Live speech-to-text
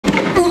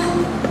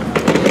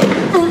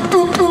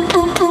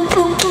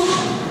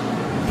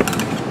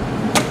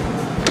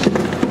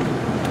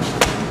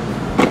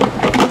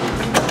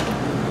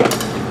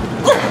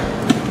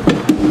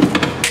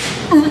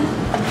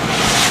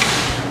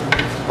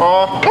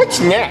What's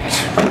next?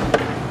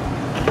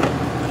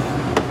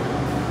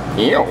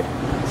 Ew.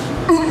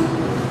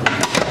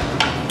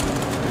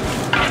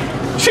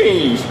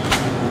 Cheese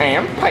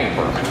and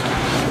paper.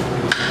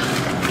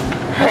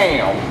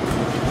 Ham.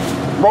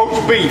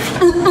 Roast beef.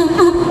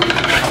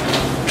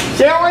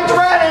 Sandwich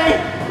ready!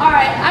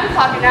 Alright, I'm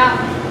clocking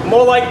out.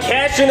 More like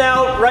cashing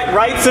out,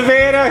 right,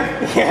 Savannah?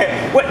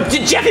 Yeah. What,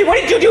 Jeffy,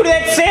 what did you do to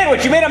that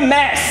sandwich? You made a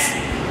mess.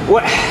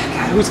 What?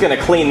 God, who's gonna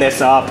clean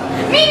this up?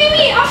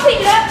 Me, I'll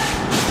clean it up.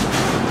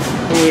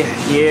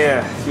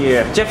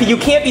 Yeah. Jeffy, you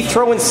can't be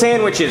throwing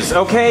sandwiches,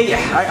 okay?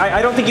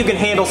 I don't think you can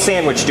handle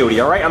sandwich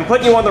duty, all right? I'm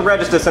putting you on the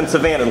register since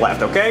Savannah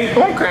left, okay?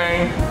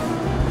 Okay.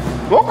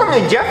 Welcome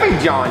to Jeffy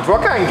John's.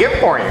 What can I get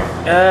for you?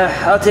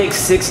 I'll take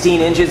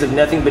 16 inches of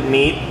nothing but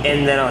meat,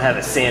 and then I'll have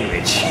a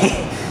sandwich.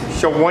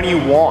 So what do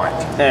you want?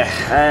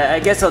 I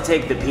guess I'll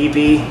take the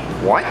pee-pee.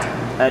 What?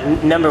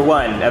 Number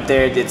 1. Up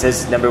there, it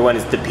says number 1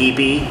 is the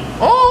pee-pee.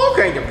 Oh,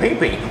 okay, the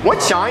pee-pee.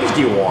 What size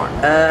do you want?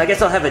 I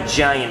guess I'll have a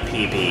giant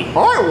pee-pee.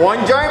 All right,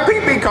 one giant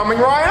pee-pee coming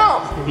right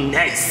up.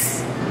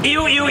 Nice.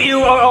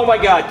 Ew. Oh my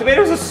God.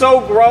 Tomatoes are so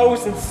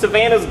gross and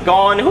Savannah's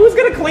gone. Who's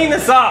gonna clean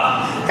this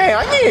up? Hey,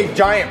 I need a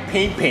giant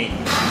pee-pee.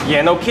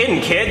 Yeah, no kidding,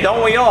 kid.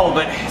 Don't we all?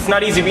 But it's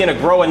not easy being a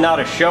grower and not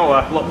a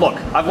shower. Look,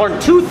 I've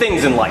learned 2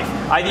 things in life.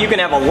 Either you can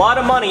have a lot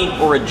of money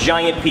or a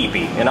giant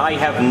pee-pee. And I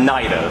have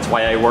neither. That's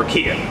why I work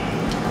here.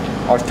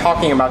 I was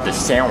talking about the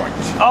sandwich.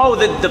 Oh,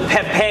 the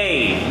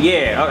Pepe.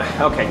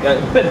 Yeah, okay.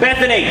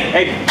 Bethany,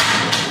 hey,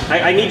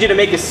 I need you to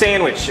make a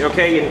sandwich,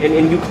 okay?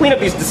 And you clean up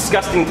these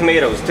disgusting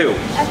tomatoes, too.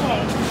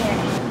 Okay,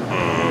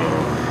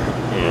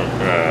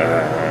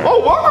 here. Oh,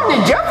 welcome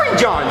to Jeffy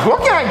John's.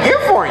 What can I get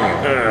for you?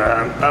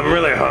 I'm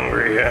really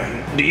hungry.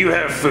 Do you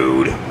have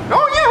food?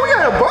 Oh, yeah, we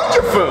got a bunch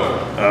of food.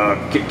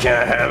 Can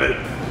I have it?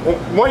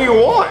 What do you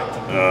want?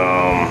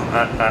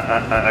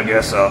 I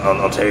guess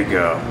I'll take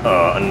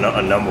a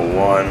number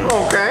 1.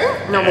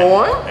 Okay, number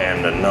 1.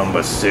 And a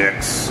number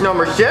 6.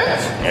 Number 6.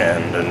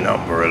 And a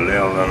number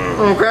 11.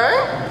 Okay.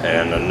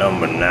 And a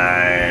number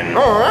 9.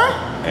 All right.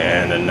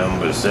 And a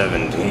number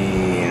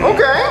 17.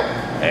 Okay.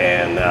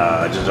 And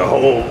just a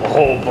whole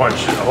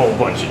bunch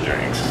of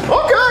drinks.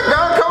 Okay,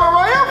 got it coming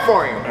right up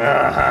for you.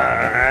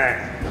 Alright.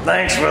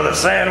 Thanks for the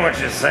sandwich,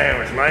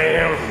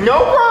 man.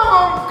 No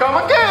problem. Come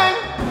again.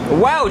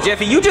 Wow,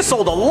 Jeffy, you just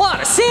sold a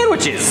lot of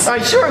sandwiches. I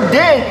sure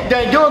did. Did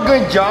I do a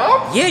good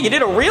job? Yeah, you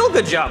did a real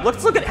good job.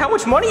 Let's look at how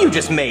much money you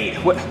just made.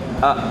 What?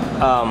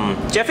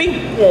 Jeffy?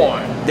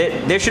 What?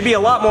 There should be a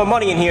lot more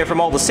money in here from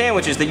all the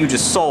sandwiches that you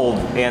just sold.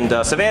 And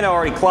Savannah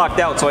already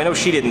clocked out, so I know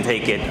she didn't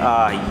take it.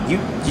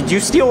 Did you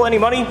steal any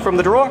money from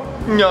the drawer?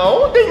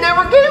 No, they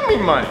never gave me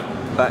money.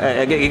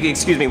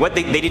 Excuse me, what?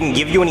 They didn't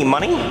give you any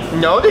money?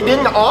 No, they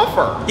didn't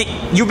offer.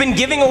 You've been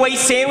giving away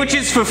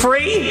sandwiches for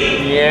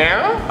free?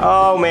 Yeah?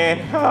 Oh,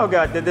 man. Oh,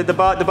 God. The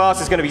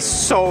boss is going to be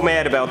so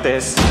mad about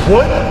this.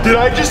 What did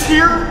I just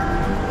hear?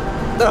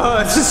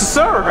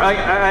 Sir,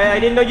 I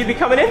didn't know you'd be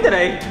coming in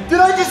today. Did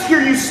I just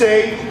hear you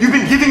say you've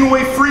been giving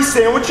away free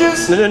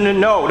sandwiches?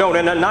 No,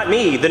 not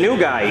me, the new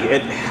guy.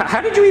 How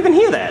did you even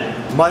hear that?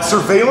 My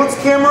surveillance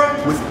camera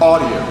with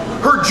audio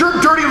heard your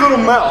dirty little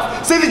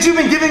mouth say that you've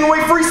been giving away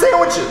free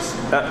sandwiches.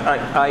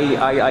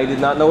 I did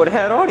not know it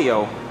had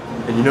audio.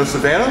 And you know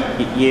Savannah?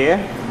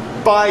 Yeah?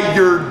 By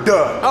your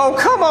duh. Oh,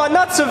 come on,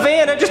 not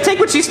Savannah. Just take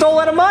what she stole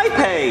out of my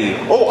pay.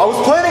 Oh, I was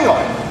planning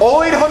on it.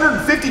 All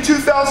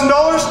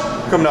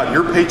 $852,000 coming out of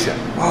your paycheck.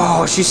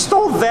 Oh, she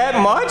stole that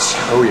much?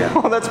 Oh, yeah.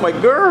 Oh, that's my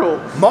girl.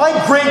 My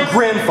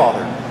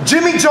great-grandfather,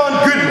 Jimmy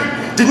John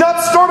Goodman, did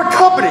not start a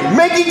company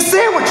making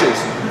sandwiches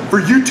for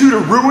you two to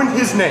ruin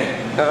his name.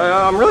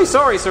 I'm really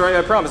sorry, sir.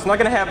 I promise. It's not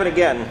going to happen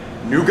again.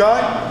 New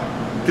guy,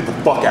 get the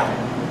fuck out.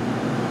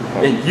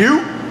 And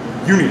you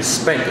need a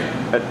spanking.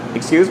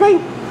 Excuse me?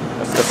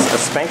 A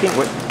spanking?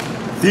 What?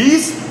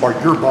 These are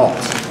your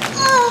balls.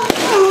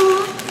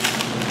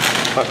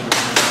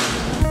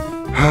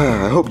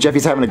 I hope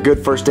Jeffy's having a good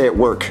first day at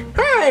work.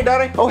 Hey,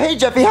 Daddy. Oh, hey,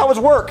 Jeffy, how was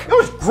work? It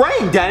was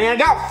great, Daddy. I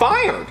got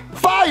fired.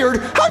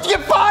 Fired? How'd you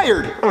get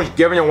fired? I was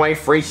giving away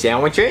free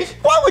sandwiches.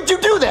 Why would you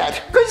do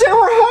that? Because they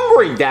were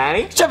hungry,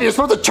 Daddy. Jeffy, you're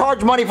supposed to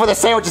charge money for the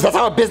sandwiches. That's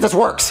how a business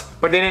works.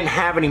 But they didn't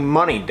have any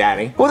money,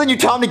 Daddy. Well, then you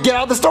tell them to get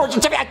out of the store.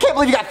 Jeffy, I can't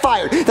believe you got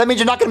fired. That means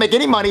you're not going to make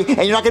any money,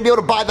 and you're not going to be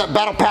able to buy that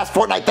Battle Pass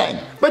Fortnite thing.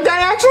 But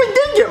Daddy actually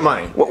did get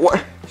money.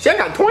 What? See, I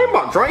got 20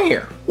 bucks right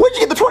here. Where'd you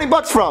get the 20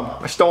 bucks from?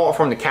 I stole it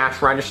from the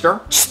cash register.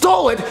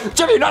 Stole it?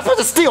 Jeffy, you're not supposed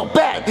to steal.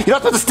 Bad. You're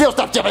not supposed to steal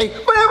stuff, Jeffy.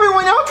 But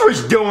everyone else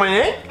was doing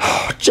it.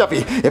 Jeffy,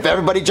 if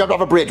everybody jumped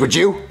off a bridge, would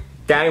you?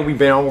 Daddy, we've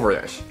been over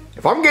this.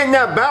 If I'm getting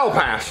that Battle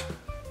Pass,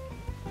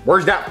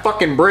 where's that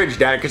fucking bridge,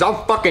 Daddy? Because I'm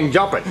fucking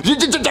jumping.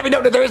 Jeffy,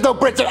 no, there is no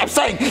bridge. I'm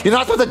saying you're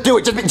not supposed to do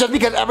it. Just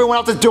because everyone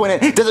else is doing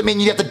it doesn't mean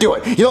you have to do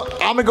it. You know,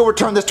 I'm going to go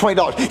return this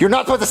 $20. You're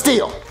not supposed to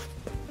steal.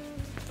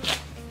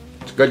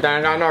 It's good that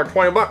I got another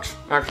 20 bucks.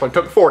 Actually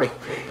took 40.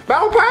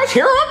 Battle Pass,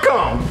 here I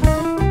come.